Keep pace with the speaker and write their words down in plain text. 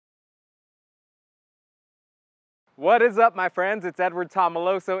What is up, my friends? It's Edward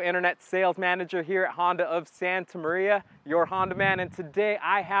Tomilloso, Internet Sales Manager here at Honda of Santa Maria, your Honda man, and today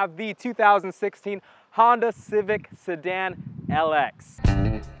I have the 2016 Honda Civic Sedan LX.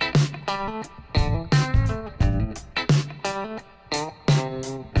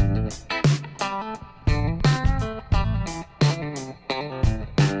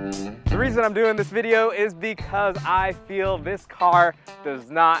 The reason I'm doing this video is because I feel this car does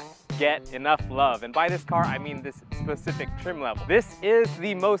not get enough love. And by this car, I mean this specific trim level. This is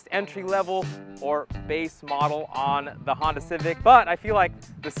the most entry level or base model on the Honda Civic, but I feel like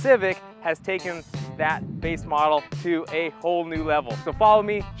the Civic has taken that base model to a whole new level. So follow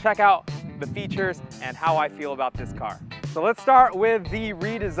me, check out the features and how I feel about this car. So let's start with the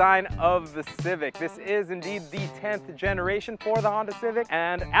redesign of the Civic. This is indeed the 10th generation for the Honda Civic,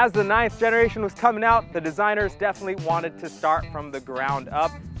 and as the 9th generation was coming out, the designers definitely wanted to start from the ground up,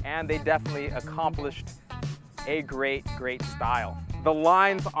 and they definitely accomplished a great style. The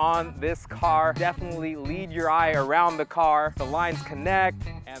lines on this car definitely lead your eye around the car. The lines connect,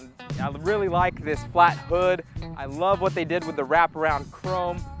 and I really like this flat hood. I love what they did with the wraparound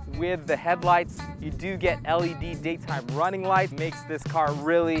chrome. With the headlights, you do get LED daytime running lights. Makes this car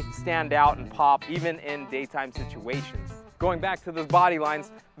really stand out and pop even in daytime situations. Going back to those body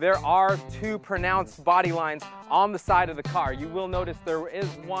lines, there are two pronounced body lines on the side of the car. You will notice there is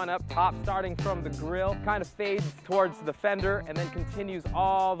one up top starting from the grille, kind of fades towards the fender and then continues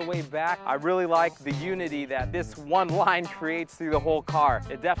all the way back. I really like the unity that this one line creates through the whole car.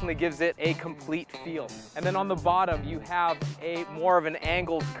 It definitely gives it a complete feel. And then on the bottom, you have a more of an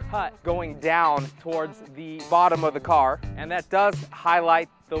angled cut going down towards the bottom of the car, and that does highlight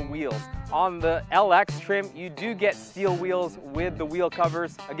the wheels. On the LX trim, you do get steel wheels with the wheel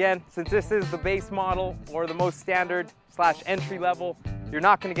covers. Again, since this is the base model or the most standard / entry level, you're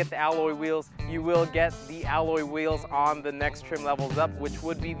not gonna get the alloy wheels. You will get the alloy wheels on the next trim levels up, which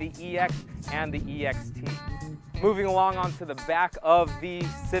would be the EX and the EXT. Moving along onto the back of the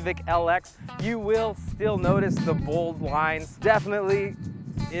Civic LX, you will still notice the bold lines. Definitely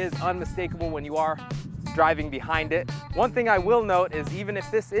is unmistakable when you are driving behind it. One thing I will note is even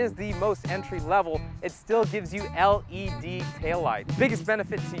if this is the most entry level, it still gives you LED taillights. Biggest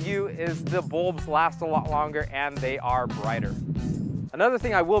benefit to you is the bulbs last a lot longer and they are brighter. Another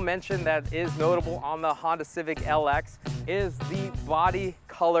thing I will mention that is notable on the Honda Civic LX is the body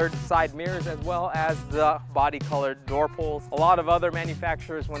colored side mirrors as well as the body colored door pulls. A lot of other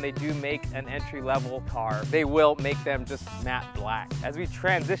manufacturers, when they do make an entry level car, they will make them just matte black. As we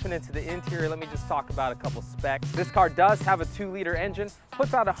transition into the interior, let me just talk about a couple specs. This car does have a 2-liter engine,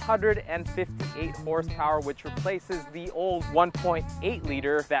 puts out 158 horsepower, which replaces the old 1.8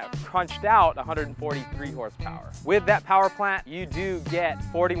 liter that crunched out 143 horsepower. With that power plant, you do get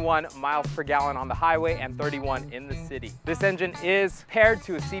 41 miles per gallon on the highway and 31 in the city. This engine is paired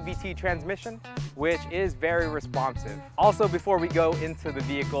to a CVT transmission, which is very responsive. Also, before we go into the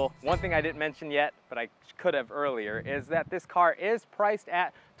vehicle, one thing I didn't mention yet, but I could have earlier, is that this car is priced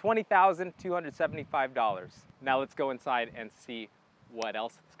at $20,275. Now let's go inside and see what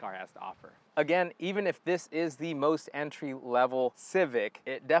else this car has to offer. Again, even if this is the most entry-level Civic,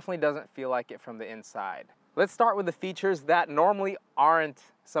 it definitely doesn't feel like it from the inside. Let's start with the features that normally aren't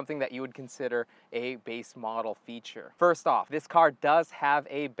something that you would consider a base model feature. First off, this car does have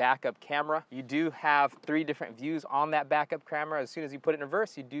a backup camera. You do have 3 different views on that backup camera. As soon as you put it in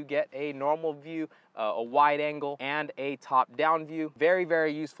reverse, you do get a normal view, a wide angle, and a top-down view.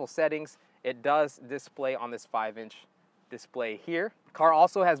 Very useful settings. It does display on this 5-inch display here. The car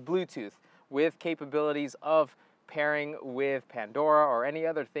also has Bluetooth with capabilities of pairing with Pandora or any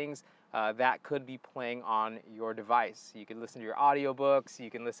other things that could be playing on your device. You can listen to your audiobooks, you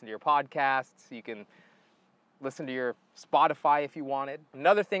can listen to your podcasts, you can listen to your Spotify if you wanted.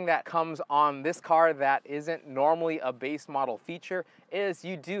 Another thing that comes on this car that isn't normally a base model feature is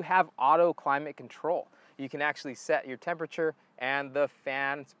you do have auto climate control. You can actually set your temperature and the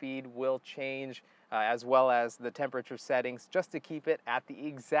fan speed will change as well as the temperature settings just to keep it at the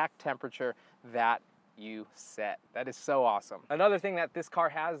exact temperature that you set. That is so awesome. Another thing that this car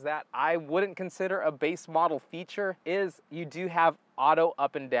has that I wouldn't consider a base model feature is you do have auto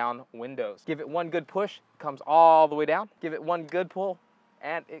up and down windows. Give it one good push, it comes all the way down. Give it one good pull,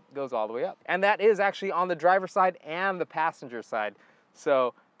 and it goes all the way up. And that is actually on the driver's side and the passenger side.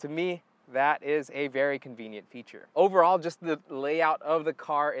 So to me, that is a very convenient feature. Overall, just the layout of the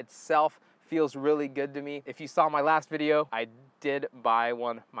car itself feels really good to me. If you saw my last video, I did buy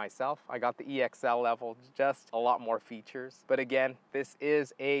one myself. I got the EXL level, just a lot more features. But again, this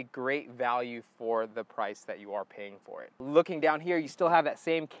is a great value for the price that you are paying for it. Looking down here, you still have that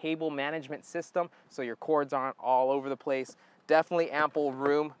same cable management system, so your cords aren't all over the place. Definitely ample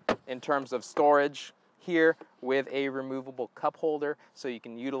room in terms of storage here with a removable cup holder, so you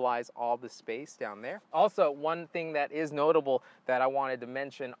can utilize all the space down there. Also, one thing that is notable that I wanted to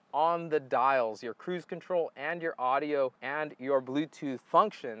mention, on the dials, your cruise control and your audio and your Bluetooth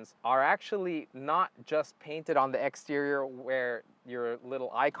functions are actually not just painted on the exterior where your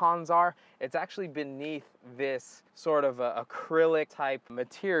little icons are. It's actually beneath this sort of acrylic type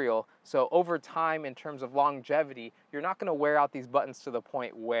material. So over time, in terms of longevity, you're not going to wear out these buttons to the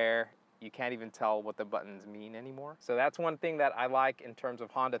point where you can't even tell what the buttons mean anymore. So that's one thing that I like in terms of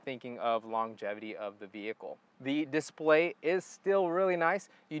Honda thinking of longevity of the vehicle. The display is still really nice.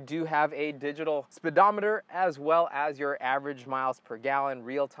 You do have a digital speedometer as well as your average miles per gallon,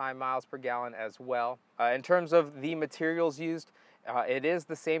 real-time miles per gallon as well. In terms of the materials used, it is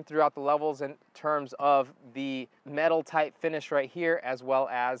the same throughout the levels in terms of the metal type finish right here, as well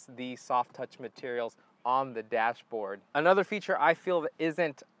as the soft touch materials on the dashboard. Another feature I feel that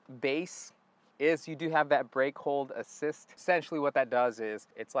isn't base is you do have that brake hold assist. Essentially what that does is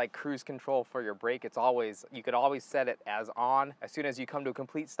it's like cruise control for your brake. It's always, you could always set it as on. As soon as you come to a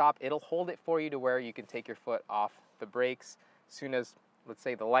complete stop, it'll hold it for you to where you can take your foot off the brakes. As soon as, let's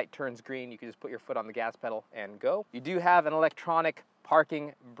say, the light turns green, you can just put your foot on the gas pedal and go. You do have an electronic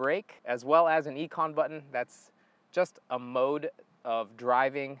parking brake as well as an econ button. That's just a mode of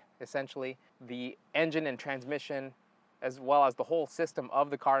driving, essentially. The engine and transmission, as well as the whole system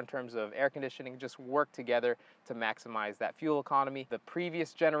of the car in terms of air conditioning, just work together to maximize that fuel economy. The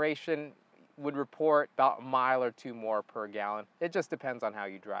previous generation would report about a mile or two more per gallon. It just depends on how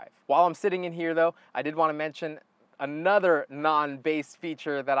you drive. While I'm sitting in here though, I did want to mention another non-base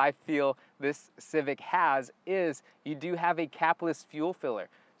feature that I feel this Civic has is you do have a capless fuel filler.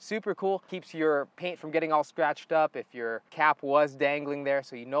 Super cool, keeps your paint from getting all scratched up if your cap was dangling there,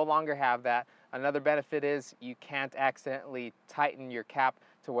 so you no longer have that. Another benefit is you can't accidentally tighten your cap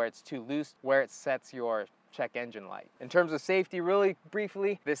to where it's too loose, where it sets your check engine light. In terms of safety, really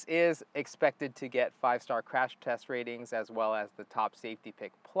briefly, this is expected to get 5-star crash test ratings as well as the top safety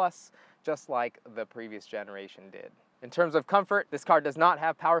pick plus, just like the previous generation did. In terms of comfort, this car does not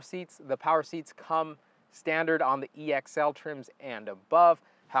have power seats. The power seats come standard on the EXL trims and above.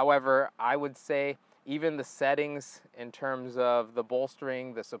 However, I would say even the settings in terms of the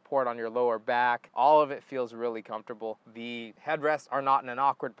bolstering, the support on your lower back, all of it feels really comfortable. The headrests are not in an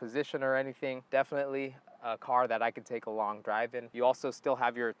awkward position or anything. Definitely a car that I could take a long drive in. You also still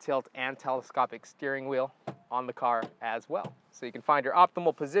have your tilt and telescopic steering wheel on the car as well. So you can find your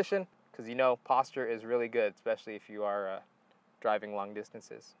optimal position, because you know posture is really good, especially if you are driving long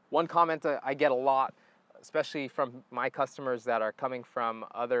distances. One comment I get a lot, especially from my customers that are coming from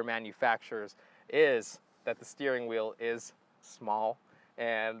other manufacturers, is that the steering wheel is small.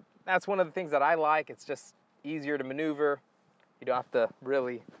 And that's one of the things that I like. It's just easier to maneuver. You don't have to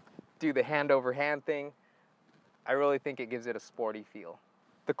really do the hand over hand thing. I really think it gives it a sporty feel.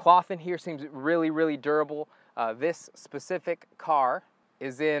 The cloth in here seems really, really durable. This specific car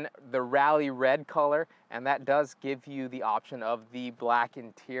is in the rally red color, and that does give you the option of the black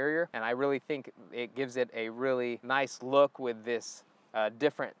interior. And I really think it gives it a really nice look with this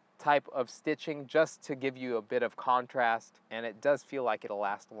different type of stitching, just to give you a bit of contrast, and it does feel like it'll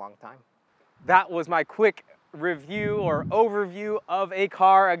last a long time. That was my quick review or overview of a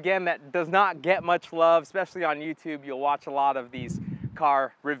car, again, that does not get much love, especially on YouTube. You'll watch a lot of these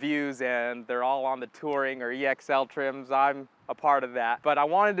car reviews and they're all on the touring or EXL trims. I'm a part of that, but I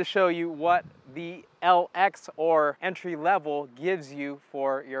wanted to show you what the LX or entry level gives you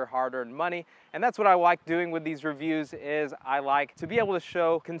for your hard-earned money. And that's what I like doing with these reviews, is I like to be able to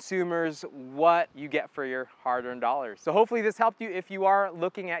show consumers what you get for your hard-earned dollars. So hopefully this helped you if you are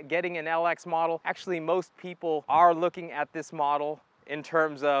looking at getting an LX model. Actually, most people are looking at this model in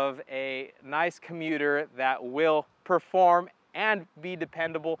terms of a nice commuter that will perform and be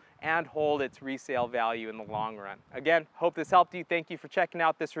dependable and hold its resale value in the long run. Again, hope this helped you. Thank you for checking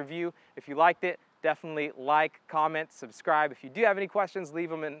out this review. If you liked it, definitely like, comment, subscribe. If you do have any questions, leave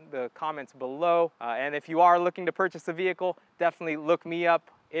them in the comments below. And if you are looking to purchase a vehicle, definitely look me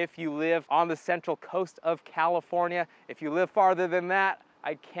up if you live on the central coast of California. If you live farther than that,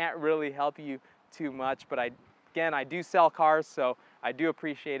 I can't really help you too much, but again, I do sell cars, so I do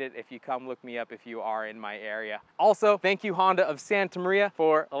appreciate it if you come look me up if you are in my area. Also, thank you Honda of Santa Maria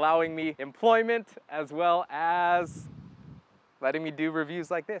for allowing me employment as well as letting me do reviews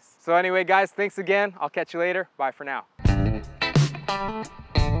like this. So anyway guys, thanks again. I'll catch you later. Bye for now. you.